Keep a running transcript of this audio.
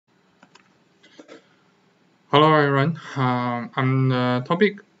Hello everyone. On the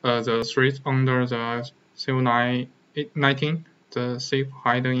topic the threat under the COVID-19, the safe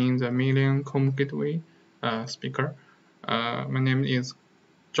hiding in the million home gateway speaker. My name is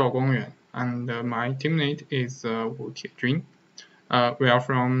Zhao Guangyuan and my teammate is Wu Tiejun. We are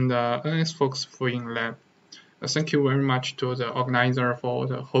from the NS Fox Fuying Lab. Thank you very much to the organizer for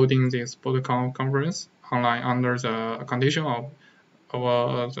holding this protocol conference online under the condition of the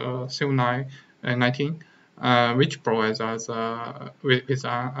COVID-19. Which provides us with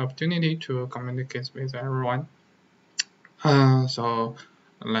an opportunity to communicate with everyone. So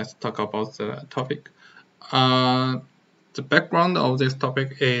let's talk about the topic. The background of this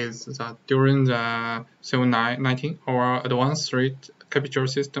topic is that during the COVID-19, our advanced threat capture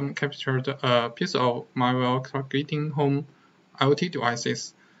system captured a piece of malware targeting home IoT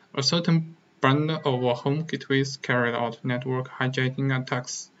devices. A certain brand of home gateways carried out network hijacking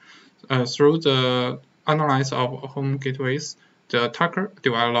attacks. Through the analysis of home gateways, the attacker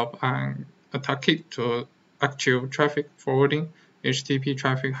developed an attack kit to achieve traffic forwarding, HTTP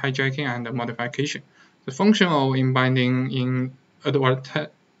traffic hijacking, and modification. The function of embedding in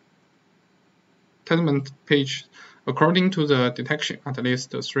advertisement page. According to the detection, at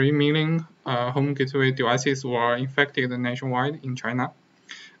least 3 million home gateway devices were infected nationwide in China.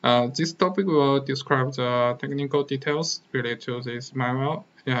 This topic will describe the technical details related to this malware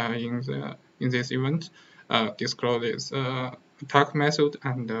in this event. Disclose its attack method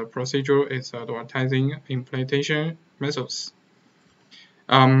and procedure, its advertising implementation methods.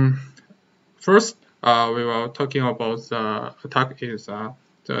 First, we were talking about the attack is the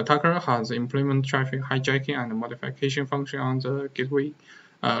attacker has implemented traffic hijacking and modification function on the gateway.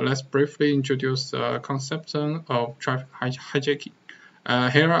 Let's briefly introduce the concept of traffic hijacking.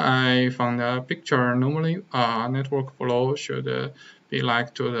 Here I found a picture. Normally, network flow should be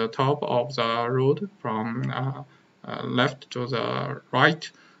like to the top of the road from left to the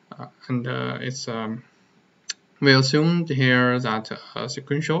right, and it's we assumed here that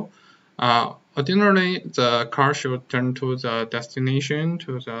sequential. Ordinarily, the car should turn to the destination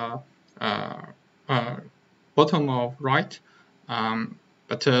to the bottom of right,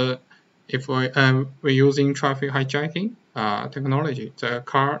 but if we're using traffic hijacking technology, the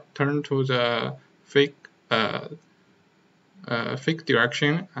car turned to the fake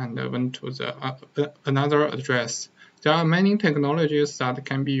direction and went to the another address. There are many technologies that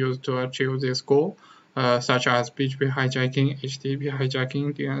can be used to achieve this goal, such as PGP hijacking, HTTP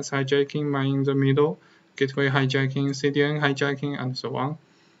hijacking, DNS hijacking, man in the middle, gateway hijacking, CDN hijacking, and so on.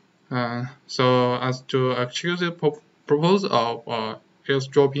 So as to achieve the purpose of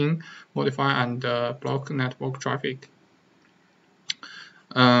eavesdropping, modify, and block network traffic.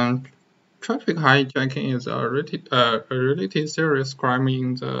 Traffic hijacking is a relatively serious crime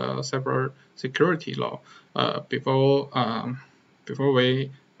in the cyber security law. Before we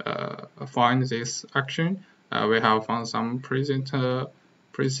find this action, we have found some precedent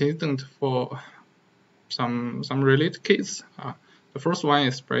for some related cases. The first one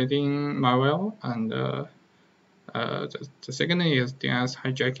is spreading malware, and the second is DNS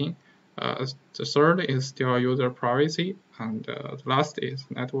hijacking. The third is still user privacy, and the last is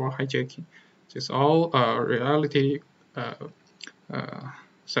network hijacking. This all reality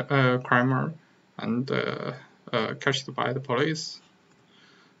crime and catched by the police.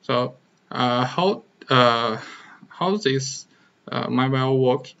 So how this malware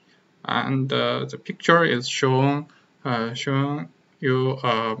work? And the picture is showing you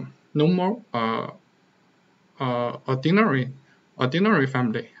normal ordinary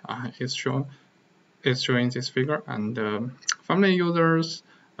family is showing this figure, and family users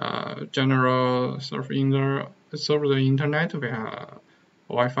general surf the internet via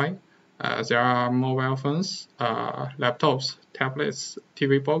Wi-Fi. There are mobile phones, laptops, tablets,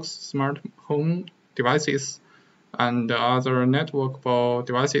 TV box, smart home devices, and other networkable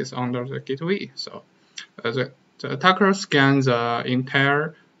devices under the gateway. So the attacker scans the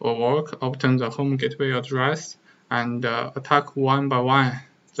entire network, obtain the home gateway address, and attack one by one.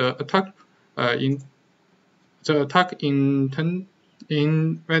 The attack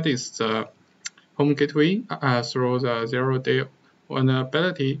invades the home gateway through the zero-day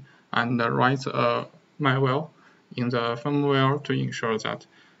vulnerability and writes a malware in the firmware to ensure that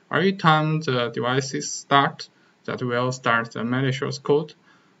every time the devices start, that will start the malicious code.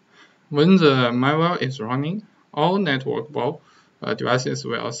 When the malware is running, all networkable devices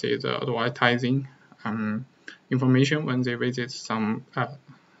will see the advertising information when they visit some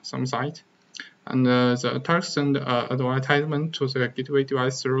site, and the attacker sends advertisement to the gateway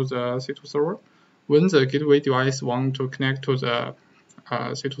device through the C2 server. When the gateway device wants to connect to the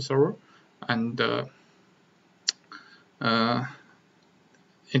C2 server, and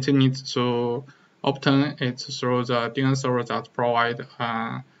it needs to obtain it through the DNS server that provide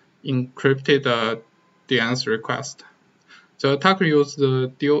encrypted DNS request. The attacker uses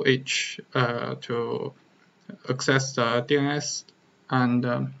the DOH to access the DNS, and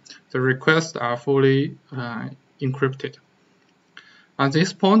the requests are fully encrypted. At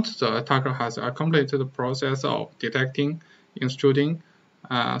this point, the attacker has completed the process of detecting, instructing,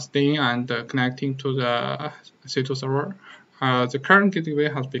 staying, and connecting to the C2 server. The current gateway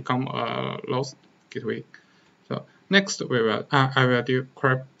has become a lost gateway. So next, I will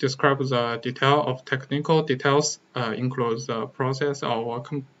describe the detail of technical details, includes the process of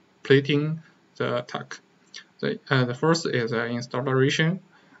completing the attack. The first is installation.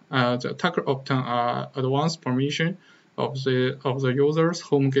 The attacker obtains advanced permission of the user's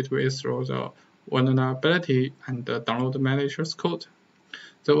home gateway through the vulnerability and the download manager's code.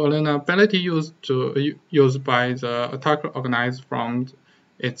 The vulnerability used by the attacker organized from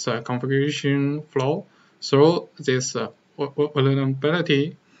its configuration flow. Through this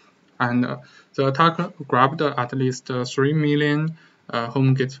vulnerability, and the attacker grabbed at least 3 million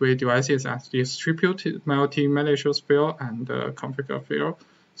home gateway devices and distributed multi-malicious file and configure file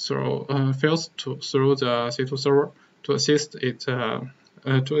files through the C2 server to assist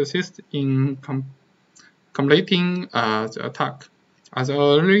in completing the attack. As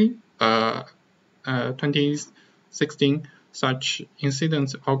early 2016, such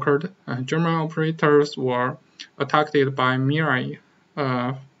incidents occurred. German operators were attacked by Mirai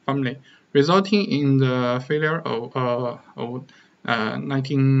family, resulting in the failure of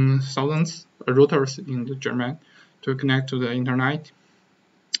 19,000 routers in Germany to connect to the internet.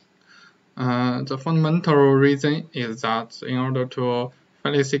 The fundamental reason is that in order to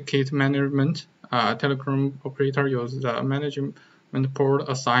facilitate management, telecom operator use the management port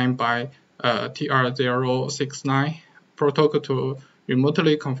assigned by TR069 protocol to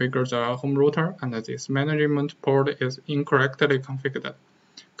remotely configure the home router, and this management port is incorrectly configured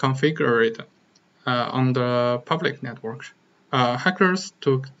on the public network. Hackers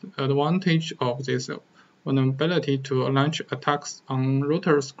took advantage of this vulnerability to launch attacks on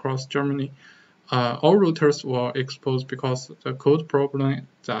routers across Germany. All routers were exposed because of the code problem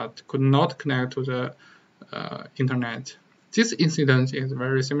that could not connect to the internet. This incident is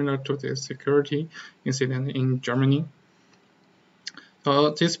very similar to the security incident in Germany.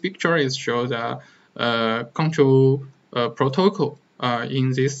 This picture shows the control protocol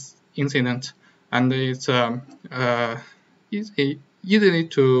in this incident, and it's easily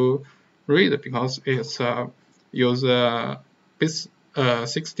to read because it's use bit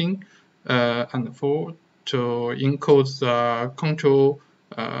 16 and 4 to encode the control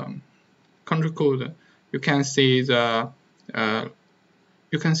code. You can see the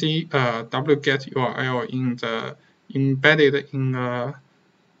wget URL in the embedded in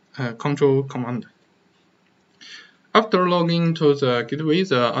control command. After logging to the gateway,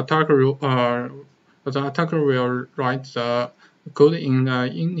 the attacker will write the code in the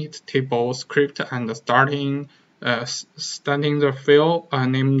init table script and starting the file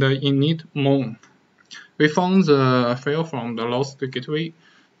named init-mon. We found the file from the lost gateway.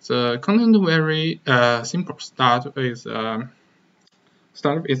 The content very simple. Start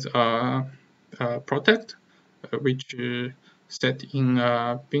with protect, which set in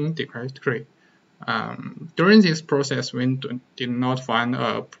bin directory. During this process, we did not find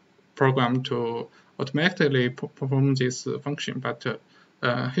a program to automatically perform this function, but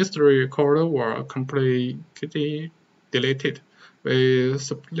history recorder were completely deleted. We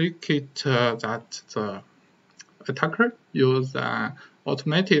supplicate that the attacker use an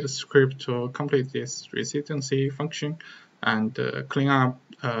automated script to complete this resiliency function and clean up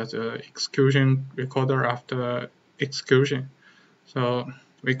the execution recorder after execution. So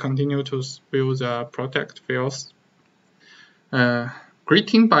we continue to build the protect files.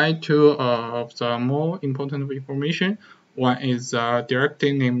 Greeting by two of the more important information. One is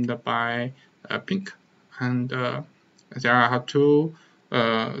directly named by pink, and there are two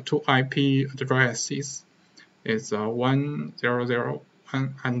IP addresses. It's 1001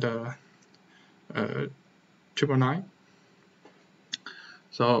 and 999.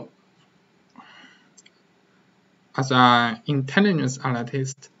 So, as an intelligence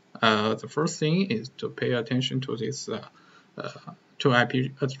analyst, the first thing is to pay attention to these two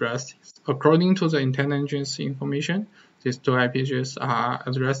IP addresses. According to the intelligence information, these two IP addresses are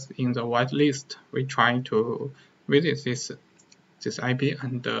addressed in the whitelist. We try to visit this IP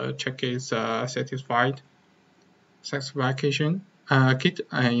and check its satisfaction kit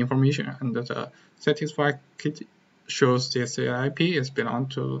information, and the satisfied kit shows this IP is belong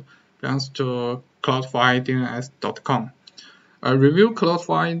to belongs to cloudflydns.com. A review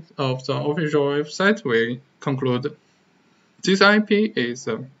Cloudfly of the official website will conclude this IP is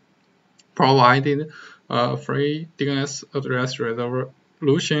provided free DNS address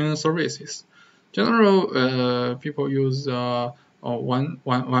resolution services. General people use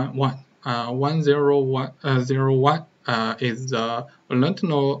 101.1. 101.01 is the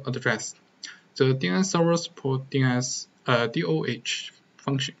internal address. The DNS server supports DNS DOH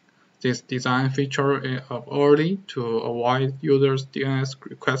function. This design feature is early to avoid users' DNS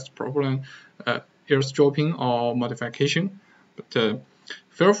request problem eavesdropping or modification. But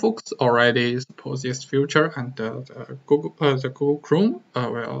Firefox already supports this feature, and the Google Chrome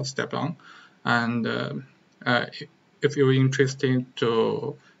will step on. And if you're interested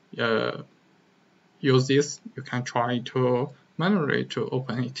to use this, you can try to manually to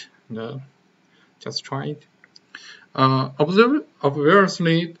open it. And, just try it.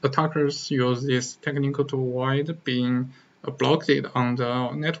 Obviously, attackers use this technique to avoid being blocked on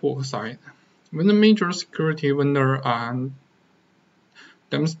the network side. When a major security vendor and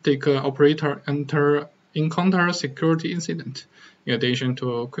domestic operator encounter security incident, in addition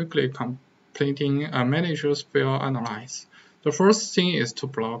to quickly completing a malicious file analysis, the first thing is to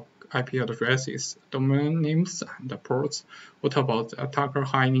block IP addresses, domain names, and ports. What about the attacker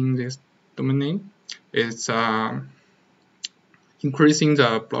hiding this domain name? It's increasing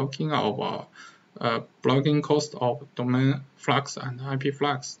the blocking cost of domain flags and IP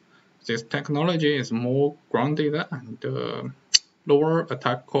flags. This technology is more grounded and lower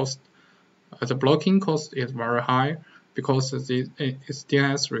attack cost. The blocking cost is very high because its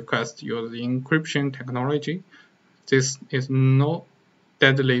DNS request use encryption technology. This is no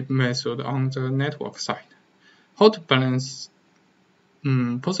deadly method on the network side. How to balance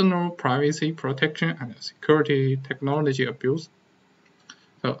personal privacy protection and security technology abuse?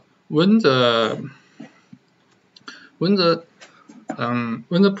 So when the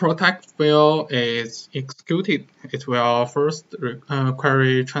protect file is executed, it will first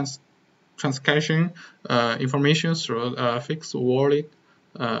query transaction information through a fixed wallet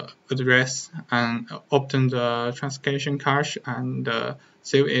address and obtain the transaction cache and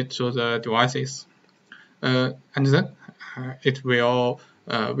save it to the devices. And then it will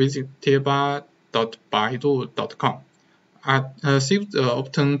visit tieba.baidu.com and save the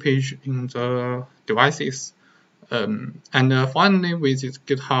obtain page in the devices. And finally visit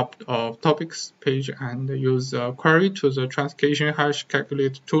GitHub of topics page and use a query to the transaction hash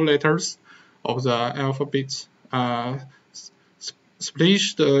calculate 2 letters of the alphabet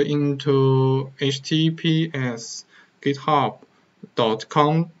split into https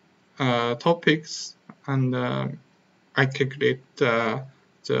github.com topics, and I calculate the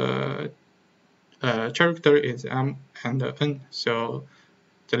character is M and N, so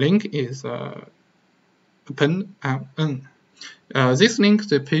the link is append N. This link,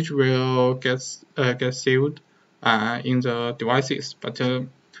 the page will get saved in the devices, but in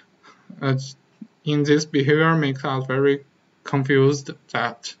this behavior makes us very confused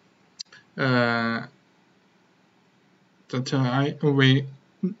that we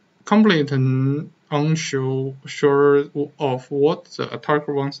completely unsure of what the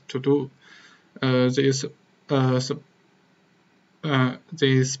attacker wants to do. They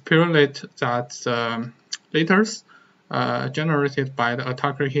speculate that the letters generated by the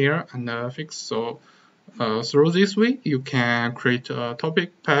attacker here and fixed. So through this way, you can create a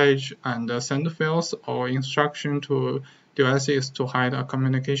topic page and send files or instruction to devices to hide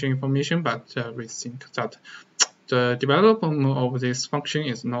communication information. But we think that the development of this function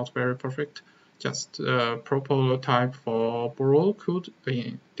is not very perfect. Just a prototype for borrow code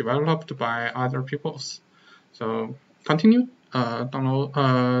being developed by other peoples. So continue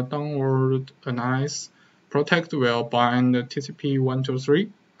downward analyze. Protect will bind TCP 123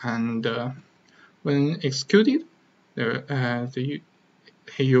 and when executed, he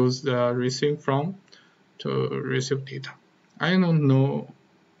used the receive from to receive data. I don't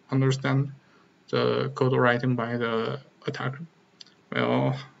understand the code writing by the attacker.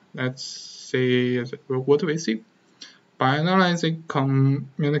 Well, let's see what we see. By analyzing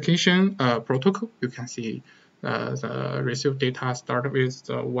communication protocol, you can see the received data start with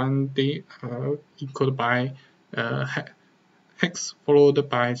the 1D encoded by hex followed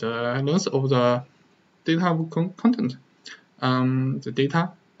by the length of the data content. The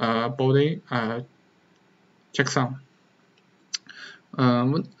data body checksum.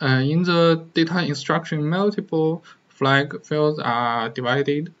 In the data instruction, multiple flag fields are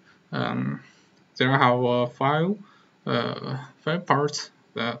divided. There are five parts.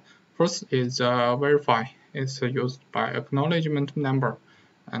 The first is verify. It's used by acknowledgement number.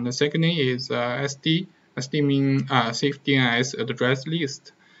 And the second is SD. SD means safe DNS address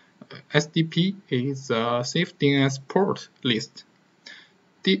list. SDP is safe DNS port list.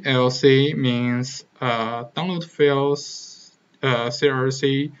 DLC means download files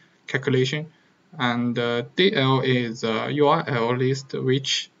CRC calculation, and DL is URL list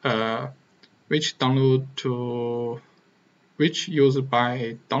which download to which used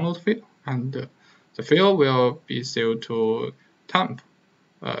by download file, and the file will be saved to temp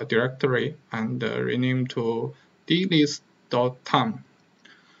directory and renamed to dlist.temp.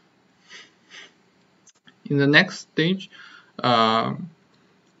 In the next stage, the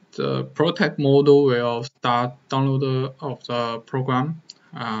protect module will start download of the program,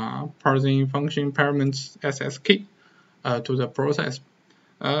 parsing function paraments SS key to the process.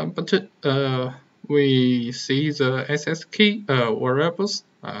 But we see the SS key variables.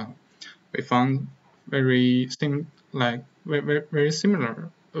 We found very similar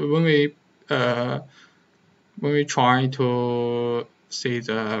when we try to see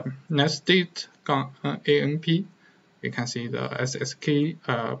the nested AMP. We can see the SSK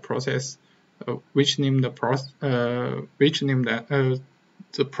process, which name the process which named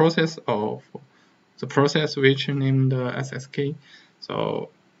the SSK. So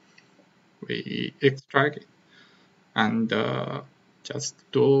we extract it and just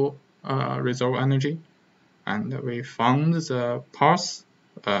do resolve energy, and we found the parse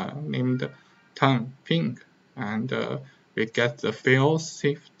named time ping, and we get the fail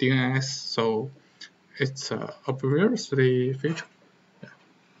safe DNS. So it's a previously feature.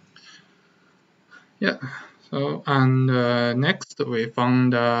 Yeah. So and next we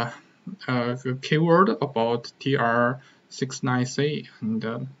found the keyword about TR69C,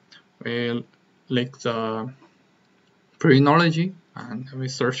 and we link the pre-knowledge, and we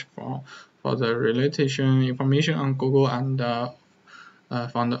search for the related information on Google, and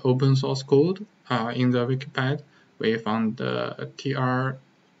found the open source code in the Wikipedia. We found the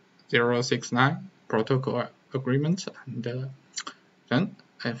TR069 protocol agreement, and then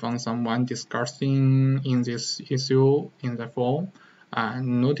I found someone discussing in this issue in the forum,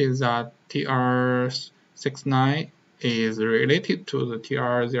 and notice that TR69 is related to the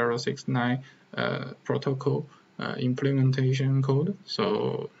TR069 protocol implementation code.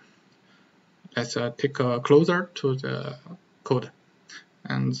 So let's take a closer to the code.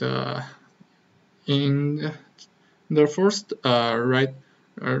 And in the first write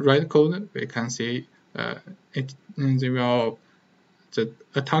code, we can see the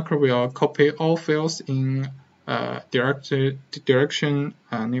attacker will copy all files in direction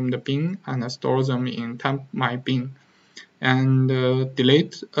named bin, and store them in temp my bin, and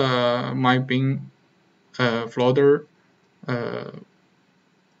delete my bin folder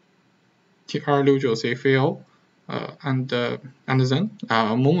tr69 file, and then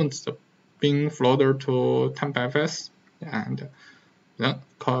move the bin folder to tempfs, and then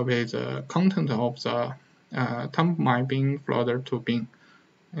copy the content of the temp my bin folder to bin.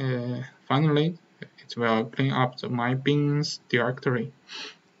 Finally, it will clean up the my bins directory.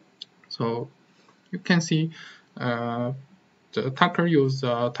 So you can see the attacker uses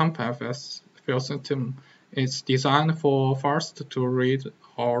tempfs file system. It's designed for fast to read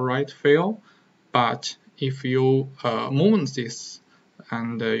or write file, but if you move this,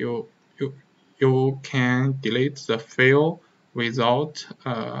 and you can delete the file without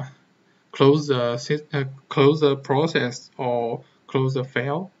close the process or close the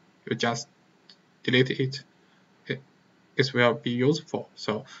file. You just delete it. It will be useful.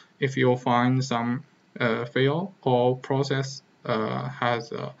 So if you find some file or process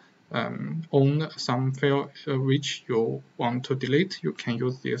has owned some file which you want to delete, you can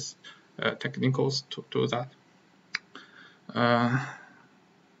use these techniques to do that.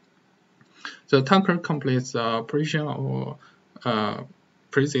 The attacker completes the operation or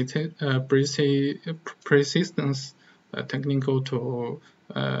persistence technical to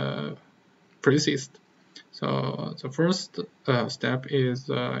persist. So the first step is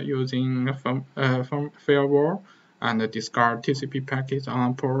using firewall and discard TCP packets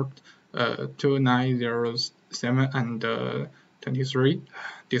on port 2907 and 23.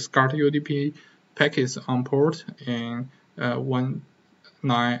 Discard UDP packets on port in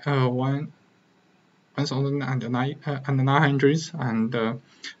 1900 and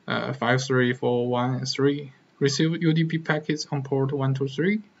 53413. Receive UDP packets on port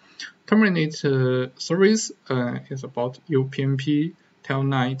 123. Terminate service is about UPnP,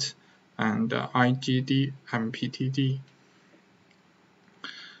 telnet, and IGD and PTD.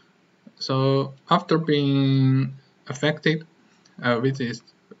 So after being affected, the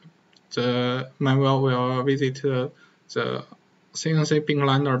malware will visit the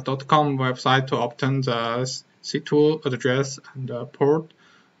cncpinliner.com website to obtain the C2 address and port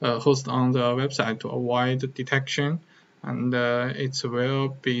host on the website to avoid detection, and it will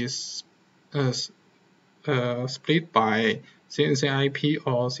be split by CNC IP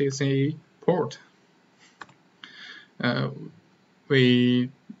or CNC port. We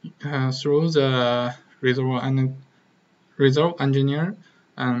through the reserve engineer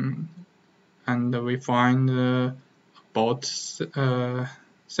and we find about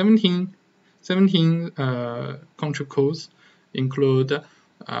 17 control codes, include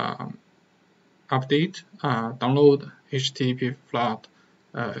update, download, HTTP flood,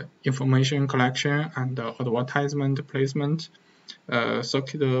 information collection and advertisement placement,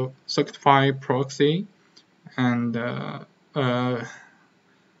 certified proxy, and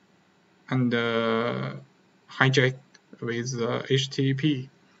hijack with HTTP.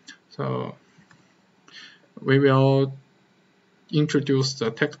 So we will introduce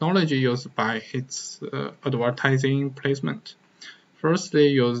the technology used by its advertising placement. Firstly,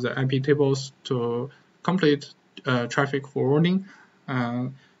 use the IP tables to complete traffic forwarding.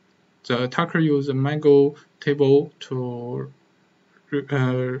 The attacker uses a Mango table to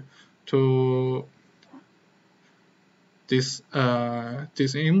this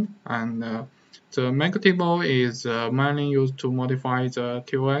aim, and the Mango table is mainly used to modify the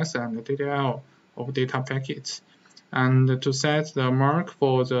TOS and the DDL of data packets, and to set the mark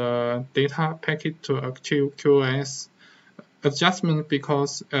for the data packet to achieve QoS adjustment,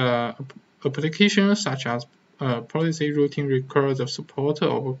 because applications such as policy routing require the support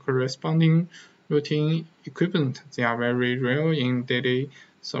of corresponding routing equipment. They are very rare in daily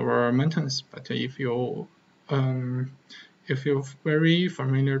server maintenance, but if you're very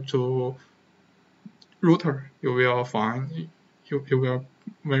familiar to router, you will find you will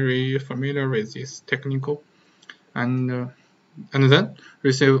very familiar with this technical. And then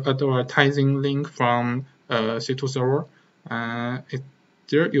receive advertising link from C2 server.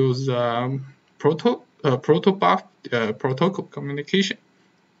 There use protobuf protocol communication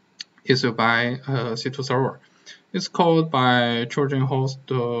issued by C2 server. It's called by Trojan host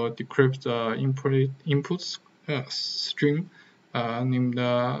to decrypt the input stream named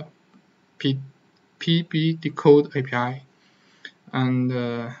PB decode API. And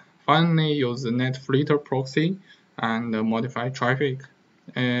finally, use the net filter proxy and modify traffic.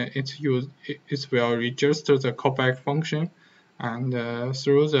 It will register the callback function, and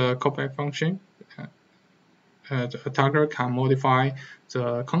through the callback function, the attacker can modify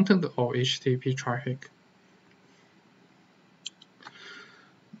the content of HTTP traffic.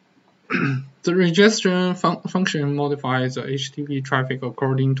 The register function modifies the HTTP traffic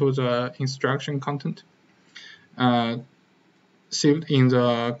according to the instruction content saved in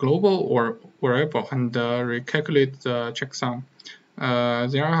the global or variable, and recalculate the checksum.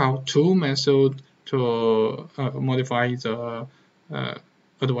 There are two methods to modify the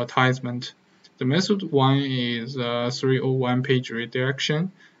advertisement. The method one is 301 page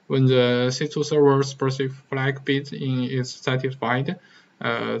redirection. When the C2 server specific flag bit is satisfied,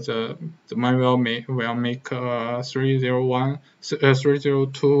 the manual will make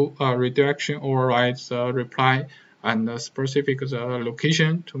 302 redirection or write the reply and specific the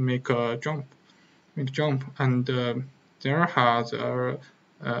location to make a jump. And there has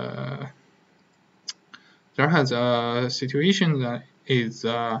a situation that is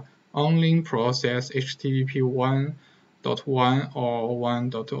only process HTTP 1.1 or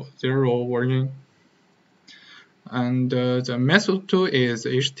 1.0 version. And the method 2 is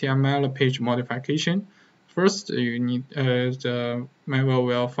HTML page modification. First, you need the manual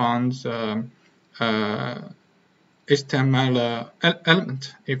will find the HTML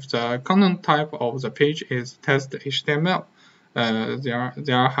element. If the content type of the page is test HTML,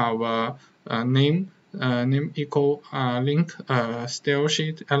 there have a name equal link style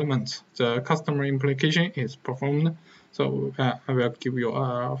sheet element. The customer implication is performed. So I will give you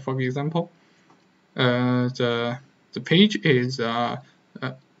for example. The page is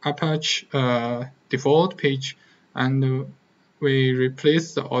Apache default page, and we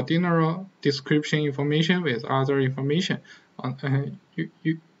replace the ordinary description information with other information.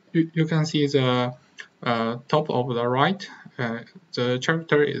 You can see the top of the right, the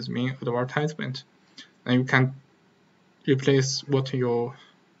chapter is mean advertisement, and you can replace what you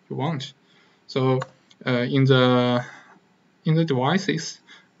want. So in the devices,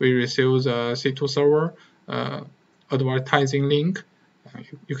 we receive the C2 server advertising link.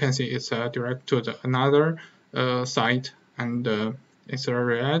 You can see it's direct to another site, and it's a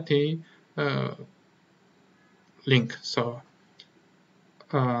reality link. So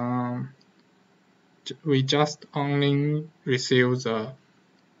we just only receive the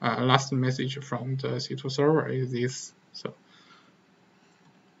last message from the C2 server is this. So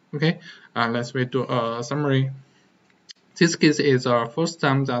okay, let's do a summary. This case is the first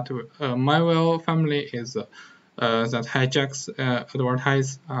time that malware family is that hijacks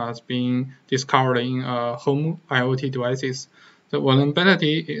advertise as being discovered in home IoT devices. The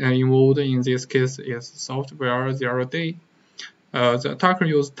vulnerability involved in this case is software zero-day. The attacker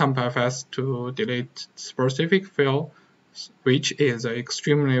used TempFS to delete specific file, which is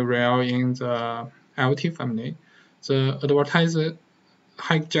extremely rare in the IoT family. The advertised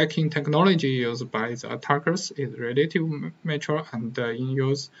hijacking technology used by the attackers is relatively mature and in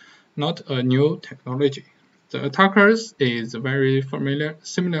use, not a new technology. The attackers is very familiar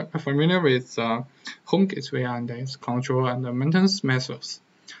with home gateway and its control and maintenance methods.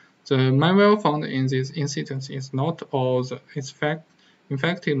 The malware found in this incident is not all the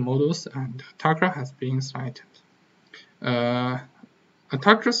infected models, and attacker has been cited.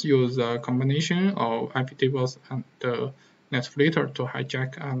 Attackers use a combination of IP tables and NetFilter to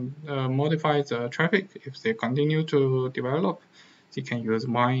hijack and modify the traffic. If they continue to develop, they can use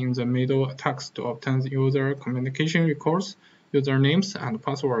man-in-the-middle attacks to obtain user communication records, usernames, and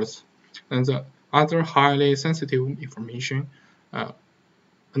passwords, and the other highly sensitive information.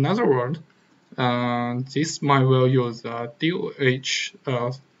 In other words, this malware use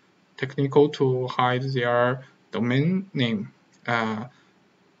DOH technique to hide their domain name.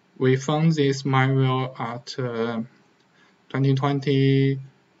 We found this malware at 2020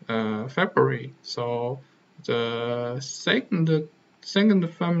 February. So the second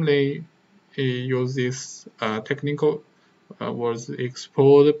family use this technique was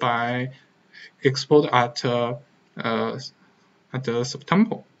exposed at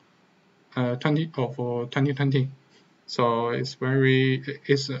September 2020. So we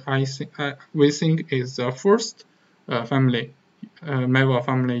think is the first family malware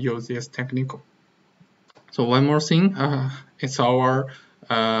family use this technique. So one more thing, it's our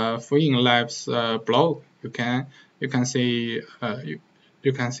Freeing Labs blog. You can see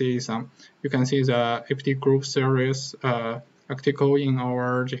the APT group series article in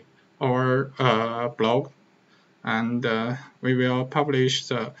our blog, and we will publish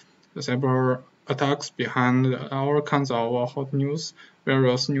the cyber attacks behind all kinds of hot news,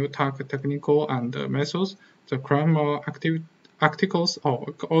 various new attack technical and methods, the crime articles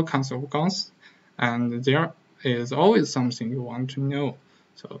of all kinds of guns, and there is always something you want to know.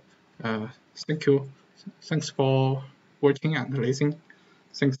 So thank you. Thanks for watching and listening.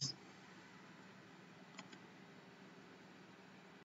 Thanks.